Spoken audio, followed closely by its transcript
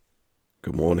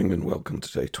Good morning and welcome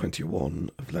to day 21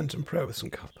 of Lenten Prayer with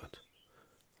St Cuthbert.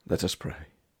 Let us pray.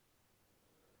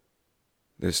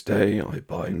 This day I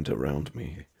bind around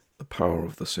me the power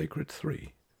of the sacred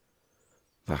three,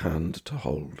 the hand to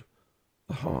hold,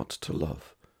 the heart to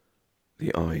love,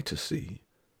 the eye to see,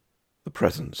 the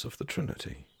presence of the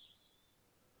Trinity.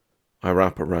 I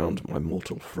wrap around my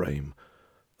mortal frame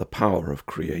the power of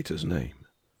Creator's name,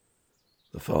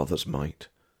 the Father's might,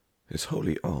 his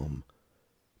holy arm,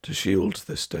 to shield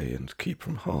this day and keep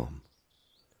from harm.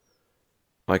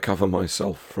 I cover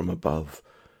myself from above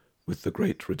with the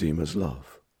great Redeemer's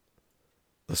love,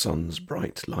 the sun's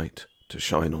bright light to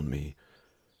shine on me,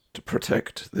 to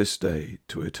protect this day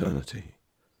to eternity.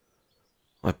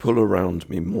 I pull around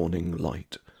me morning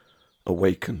light,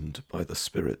 awakened by the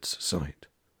Spirit's sight,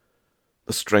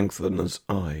 the strengthener's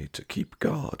eye to keep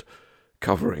guard,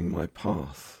 covering my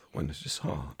path when it is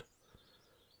hard.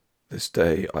 This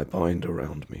day I bind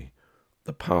around me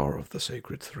the power of the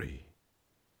sacred three.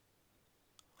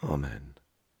 Amen.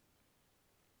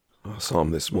 Our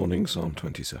psalm this morning, Psalm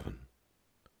 27.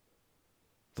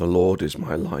 The Lord is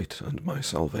my light and my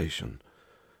salvation.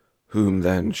 Whom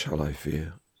then shall I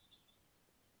fear?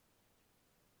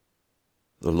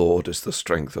 The Lord is the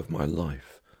strength of my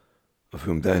life. Of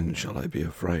whom then shall I be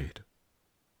afraid?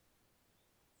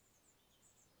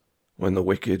 When the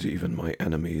wicked, even my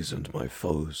enemies and my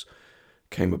foes,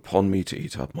 came upon me to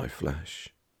eat up my flesh,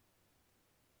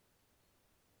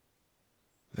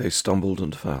 they stumbled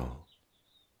and fell.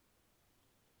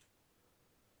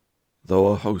 Though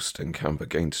a host encamp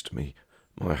against me,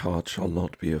 my heart shall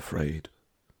not be afraid.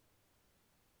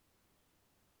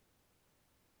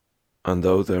 And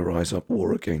though there rise up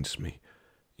war against me,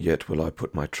 yet will I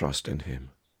put my trust in him.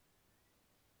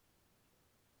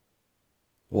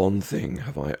 One thing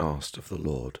have I asked of the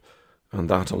Lord, and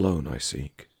that alone I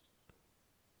seek,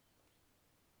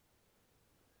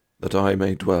 that I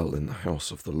may dwell in the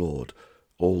house of the Lord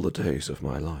all the days of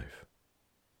my life,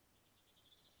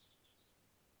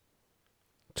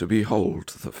 to behold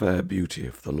the fair beauty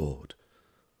of the Lord,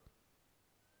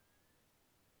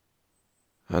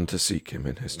 and to seek him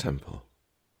in his temple.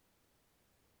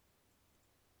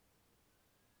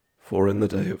 For in the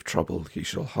day of trouble he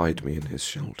shall hide me in his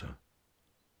shelter.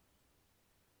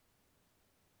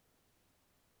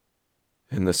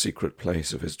 In the secret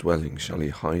place of his dwelling shall he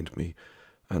hide me,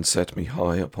 and set me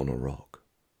high upon a rock.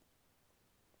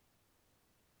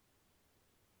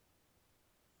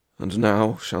 And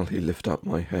now shall he lift up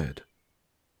my head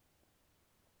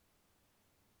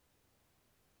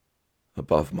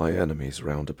above my enemies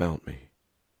round about me.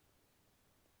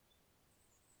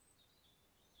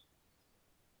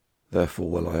 Therefore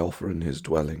will I offer in his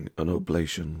dwelling an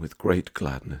oblation with great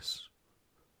gladness.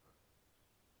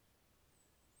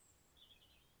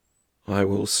 I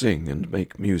will sing and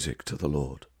make music to the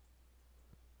Lord.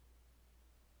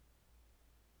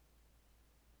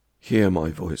 Hear my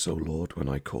voice, O Lord, when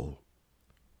I call.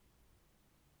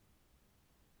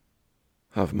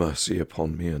 Have mercy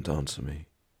upon me and answer me.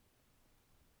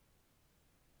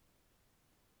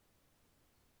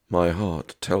 My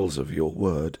heart tells of your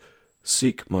word.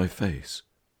 Seek my face.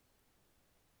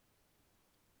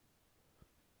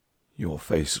 Your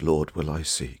face, Lord, will I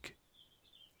seek.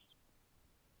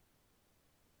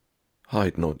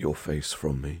 Hide not your face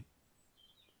from me,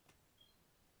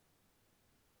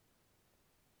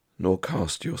 nor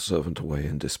cast your servant away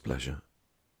in displeasure.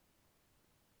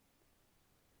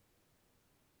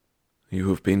 You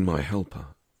have been my helper.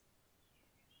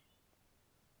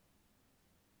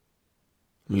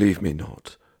 Leave me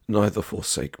not, neither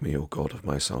forsake me, O God of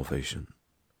my salvation.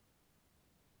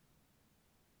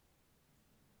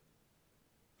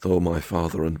 Though my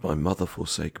father and my mother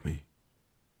forsake me,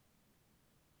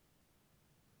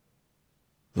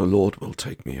 the Lord will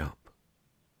take me up.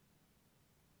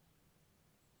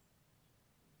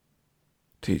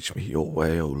 Teach me your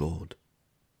way, O Lord.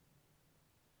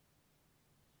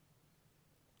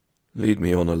 Lead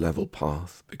me on a level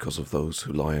path because of those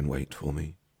who lie in wait for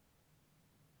me.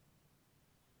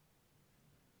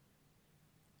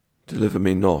 Deliver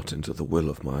me not into the will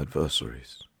of my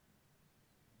adversaries.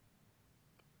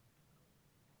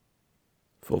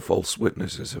 For false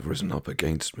witnesses have risen up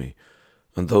against me,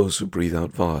 and those who breathe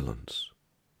out violence.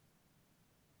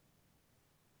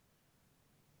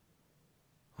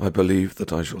 I believe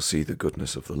that I shall see the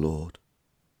goodness of the Lord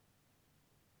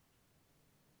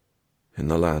in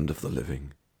the land of the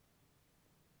living.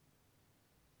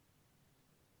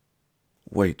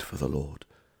 Wait for the Lord.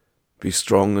 Be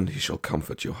strong, and he shall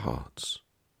comfort your hearts.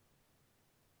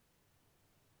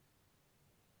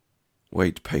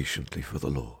 Wait patiently for the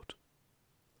Lord.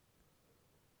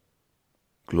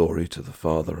 Glory to the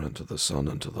Father, and to the Son,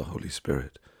 and to the Holy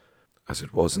Spirit, as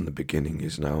it was in the beginning,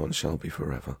 is now, and shall be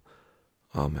forever.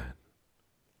 Amen.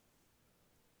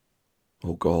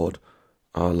 O God,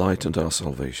 our light and our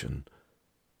salvation,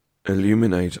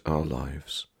 illuminate our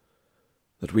lives,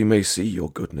 that we may see your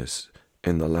goodness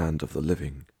in the land of the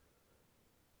living,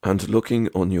 and looking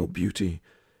on your beauty,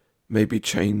 may be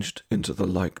changed into the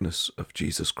likeness of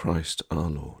Jesus Christ our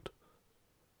Lord.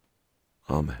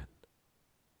 Amen.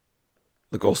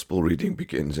 The Gospel reading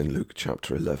begins in Luke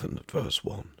chapter 11 at verse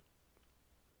 1.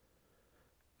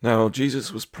 Now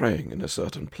Jesus was praying in a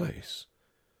certain place,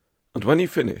 and when he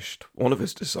finished, one of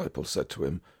his disciples said to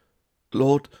him,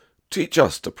 Lord, teach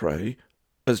us to pray,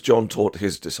 as John taught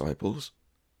his disciples.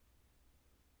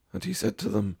 And he said to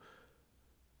them,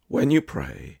 When you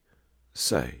pray,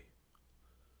 say,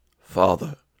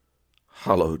 Father,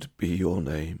 hallowed be your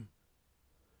name.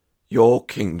 Your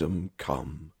kingdom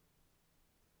come.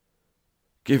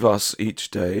 Give us each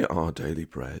day our daily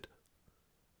bread,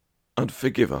 and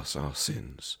forgive us our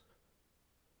sins,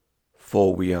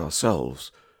 for we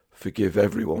ourselves forgive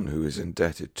everyone who is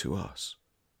indebted to us.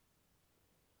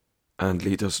 And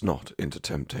lead us not into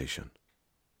temptation.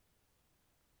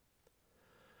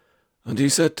 And he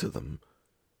said to them,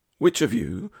 Which of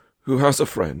you, who has a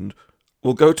friend,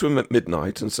 will go to him at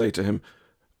midnight and say to him,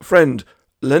 Friend,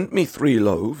 lend me 3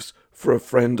 loaves, for a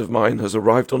friend of mine has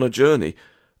arrived on a journey,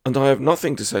 and I have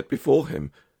nothing to set before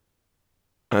him?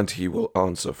 And he will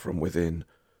answer from within,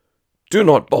 Do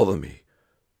not bother me.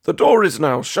 The door is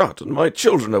now shut, and my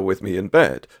children are with me in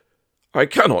bed. I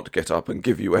cannot get up and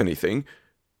give you anything.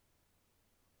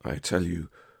 I tell you,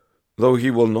 though he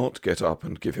will not get up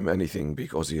and give him anything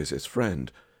because he is his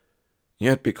friend,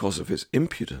 yet because of his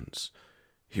impudence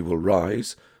he will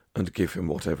rise and give him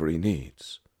whatever he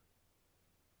needs.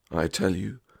 I tell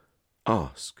you,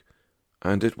 ask,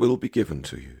 and it will be given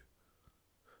to you.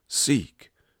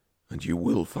 Seek, and you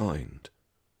will find.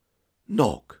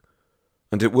 Knock,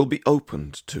 and it will be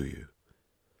opened to you.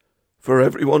 For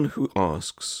everyone who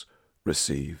asks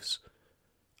receives,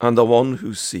 and the one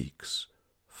who seeks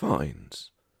finds,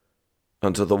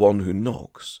 and to the one who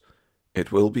knocks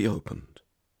it will be opened.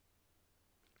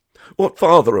 What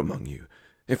father among you,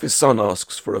 if his son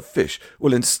asks for a fish,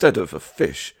 will instead of a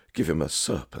fish give him a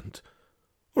serpent?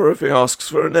 Or if he asks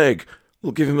for an egg,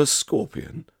 will give him a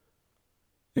scorpion?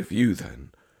 If you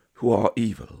then, who are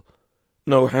evil,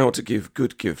 know how to give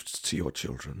good gifts to your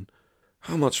children,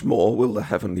 how much more will the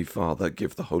Heavenly Father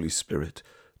give the Holy Spirit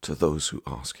to those who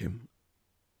ask him?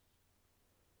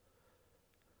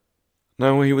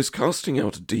 Now he was casting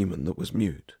out a demon that was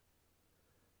mute.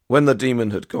 When the demon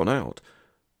had gone out,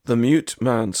 the mute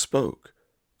man spoke,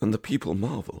 and the people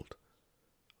marveled.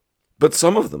 But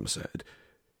some of them said,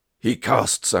 He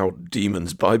casts out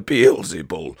demons by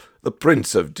Beelzebul, the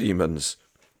prince of demons.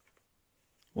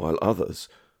 While others,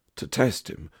 to test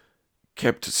him,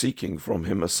 kept seeking from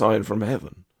him a sign from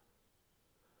heaven.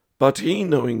 But he,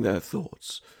 knowing their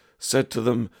thoughts, said to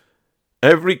them,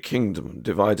 Every kingdom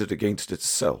divided against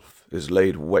itself is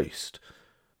laid waste,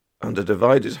 and a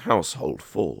divided household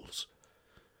falls.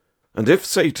 And if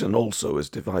Satan also is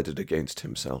divided against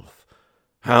himself,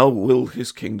 how will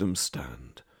his kingdom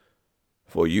stand?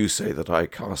 For you say that I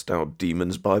cast out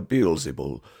demons by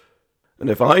Beelzebul. And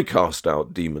if I cast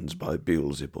out demons by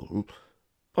Beelzebul,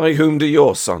 by whom do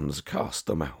your sons cast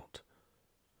them out?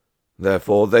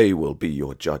 Therefore they will be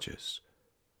your judges.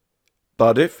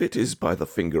 But if it is by the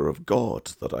finger of God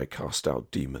that I cast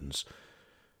out demons,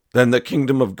 then the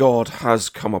kingdom of God has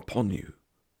come upon you.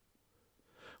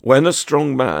 When a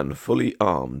strong man, fully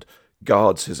armed,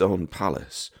 guards his own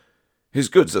palace, his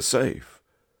goods are safe.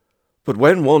 But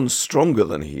when one stronger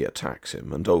than he attacks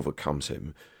him and overcomes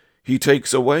him, he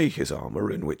takes away his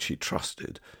armor in which he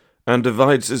trusted, and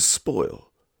divides his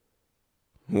spoil.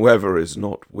 Whoever is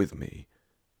not with me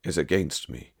is against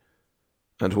me,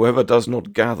 and whoever does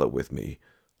not gather with me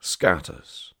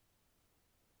scatters.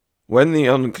 When the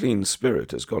unclean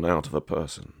spirit has gone out of a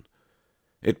person,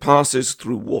 it passes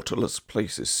through waterless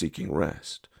places seeking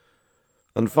rest,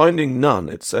 and finding none,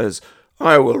 it says,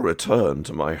 I will return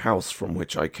to my house from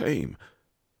which I came.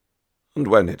 And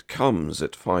when it comes,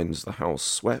 it finds the house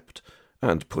swept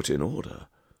and put in order.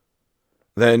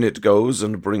 Then it goes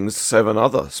and brings 7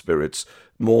 other spirits,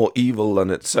 more evil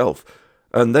than itself,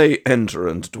 and they enter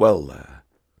and dwell there.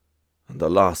 And the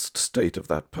last state of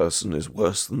that person is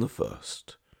worse than the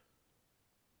first.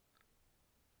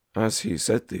 As he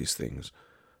said these things,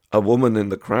 a woman in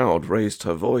the crowd raised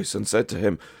her voice and said to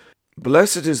him,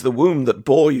 Blessed is the womb that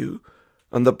bore you,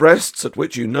 and the breasts at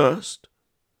which you nursed.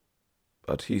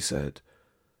 But he said,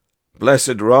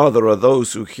 Blessed rather are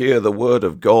those who hear the word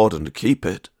of God and keep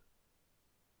it.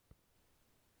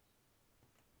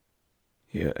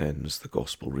 Here ends the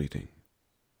Gospel reading.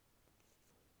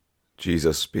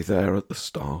 Jesus, be there at the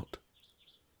start.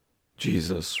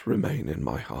 Jesus, remain in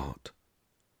my heart.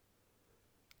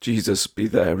 Jesus, be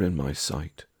there in my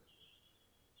sight.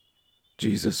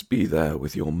 Jesus, be there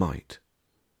with your might.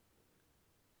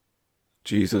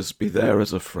 Jesus, be there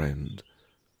as a friend.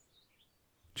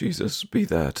 Jesus, be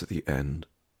there to the end.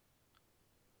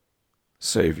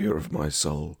 Saviour of my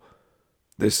soul,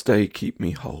 this day keep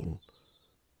me whole,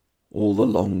 all the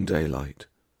long daylight,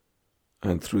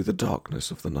 and through the darkness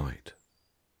of the night.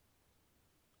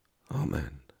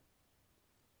 Amen.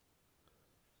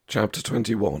 Chapter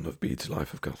 21 of Bede's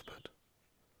Life of Cuthbert.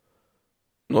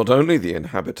 Not only the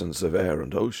inhabitants of air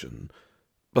and ocean,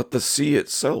 but the sea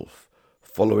itself,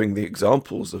 following the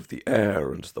examples of the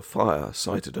air and the fire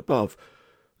cited above,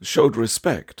 showed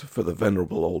respect for the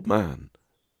venerable old man.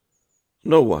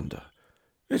 No wonder.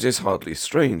 It is hardly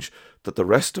strange that the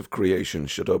rest of creation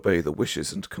should obey the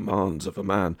wishes and commands of a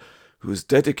man who has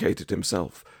dedicated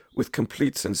himself with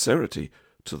complete sincerity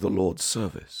to the Lord's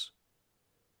service.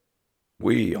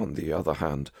 We, on the other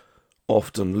hand,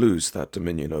 often lose that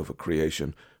dominion over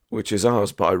creation, which is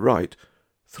ours by right,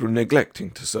 through neglecting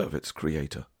to serve its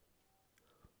Creator.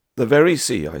 The very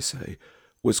sea, I say,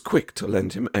 was quick to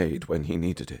lend him aid when he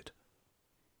needed it.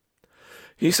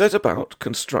 He set about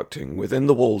constructing within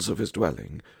the walls of his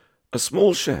dwelling a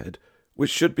small shed which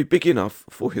should be big enough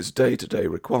for his day-to-day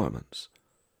requirements.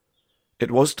 It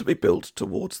was to be built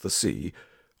towards the sea,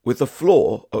 with the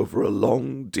floor over a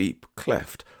long, deep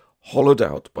cleft hollowed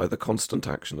out by the constant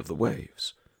action of the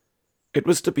waves. It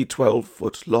was to be 12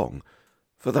 foot long,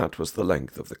 for that was the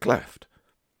length of the cleft.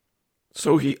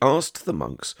 So he asked the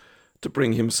monks to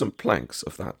bring him some planks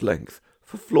of that length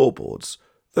for floorboards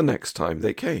the next time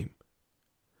they came.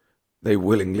 They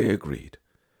willingly agreed,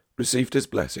 received his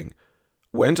blessing,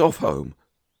 went off home,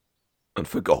 and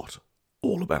forgot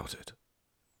all about it.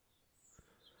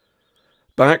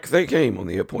 Back they came on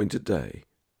the appointed day,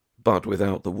 but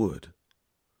without the wood.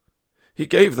 He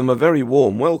gave them a very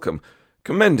warm welcome,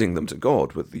 commending them to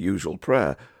God with the usual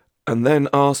prayer, and then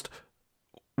asked,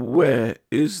 "Where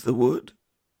is the wood?"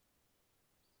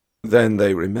 Then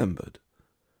they remembered.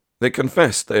 They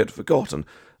confessed they had forgotten,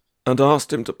 and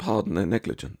asked him to pardon their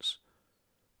negligence.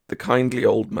 The kindly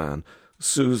old man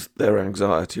soothed their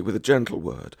anxiety with a gentle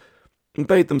word, and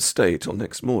bade them stay till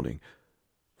next morning,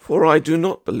 "for I do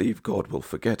not believe God will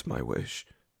forget my wish."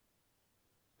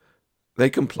 They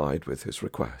complied with his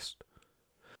request.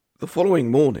 The following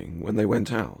morning, when they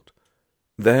went out,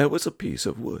 there was a piece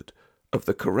of wood of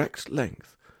the correct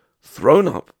length, thrown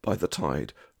up by the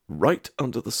tide right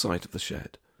under the site of the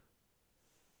shed.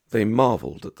 They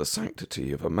marvelled at the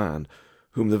sanctity of a man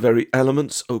whom the very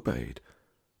elements obeyed,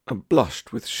 and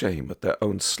blushed with shame at their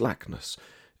own slackness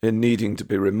in needing to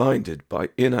be reminded by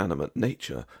inanimate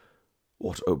nature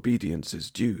what obedience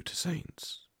is due to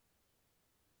saints.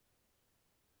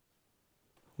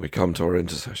 We come to our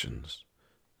intercessions.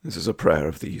 This is a prayer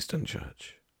of the Eastern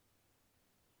Church.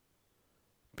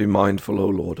 Be mindful, O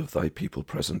Lord, of thy people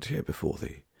present here before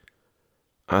thee,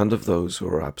 and of those who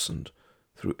are absent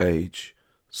through age,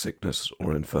 sickness,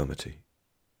 or infirmity.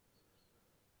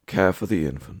 Care for the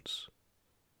infants,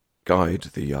 guide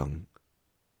the young,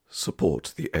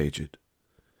 support the aged,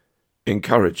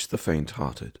 encourage the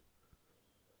faint-hearted,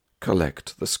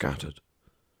 collect the scattered,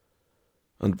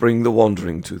 and bring the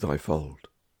wandering to thy fold.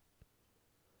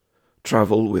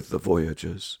 Travel with the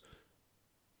voyagers,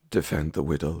 defend the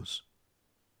widows,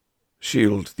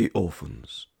 shield the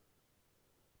orphans,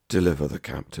 deliver the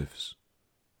captives,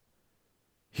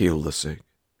 heal the sick,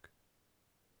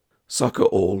 succour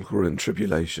all who are in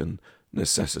tribulation,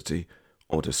 necessity,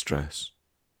 or distress.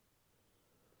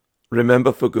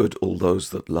 Remember for good all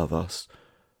those that love us,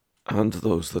 and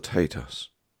those that hate us,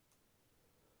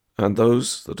 and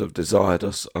those that have desired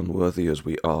us, unworthy as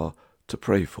we are, to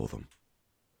pray for them.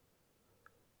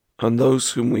 And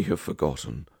those whom we have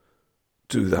forgotten,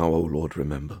 do thou, O Lord,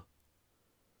 remember.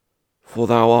 For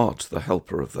thou art the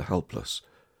helper of the helpless,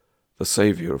 the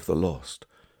Saviour of the lost,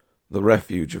 the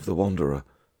refuge of the wanderer,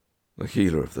 the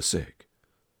healer of the sick.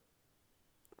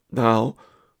 Thou,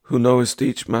 who knowest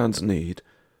each man's need,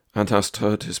 and hast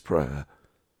heard his prayer,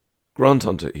 grant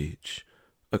unto each,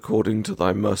 according to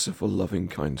thy merciful loving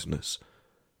kindness,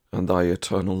 and thy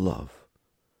eternal love,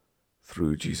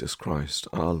 through Jesus Christ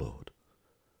our Lord.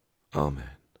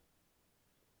 Amen.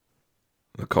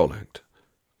 The Collect,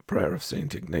 prayer of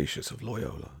St Ignatius of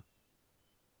Loyola.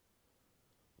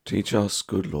 Teach us,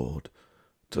 good Lord,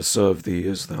 to serve thee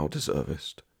as thou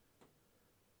deservest,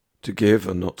 to give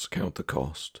and not to count the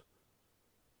cost,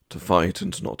 to fight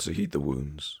and not to heed the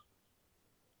wounds,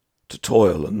 to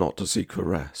toil and not to seek for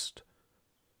rest,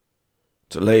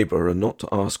 to labour and not to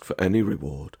ask for any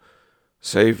reward,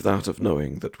 save that of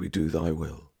knowing that we do thy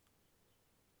will.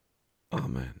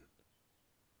 Amen.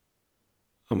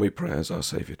 And we pray as our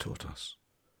Saviour taught us.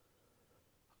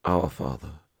 Our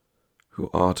Father, who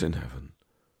art in heaven,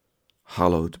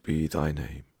 hallowed be thy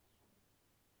name.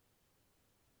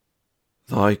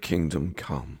 Thy kingdom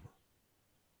come.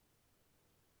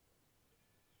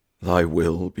 Thy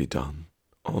will be done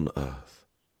on earth,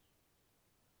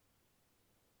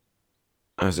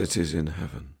 as it is in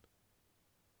heaven.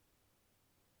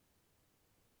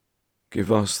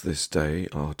 Give us this day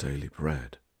our daily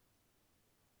bread,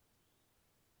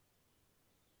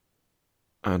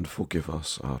 and forgive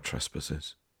us our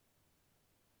trespasses,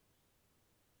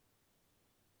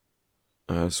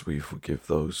 as we forgive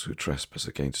those who trespass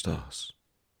against us.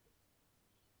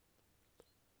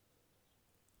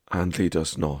 And lead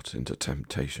us not into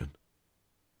temptation,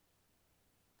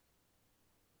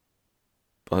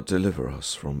 but deliver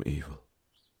us from evil.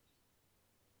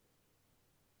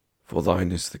 For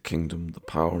thine is the kingdom, the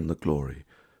power, and the glory,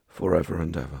 forever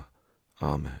and ever.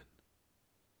 Amen.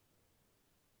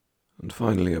 And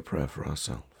finally, a prayer for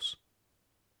ourselves.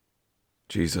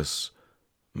 Jesus,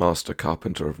 Master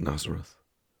Carpenter of Nazareth,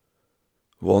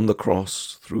 who on the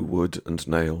cross, through wood and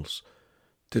nails,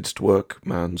 didst work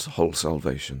man's whole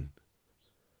salvation,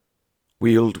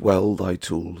 wield well thy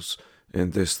tools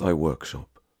in this thy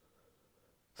workshop,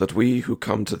 that we who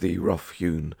come to thee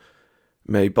rough-hewn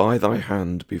may by thy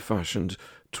hand be fashioned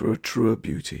to a truer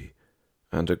beauty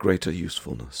and a greater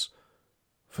usefulness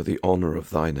for the honour of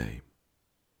thy name.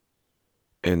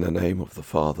 In the name of the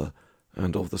Father,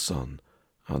 and of the Son,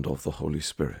 and of the Holy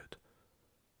Spirit.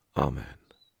 Amen.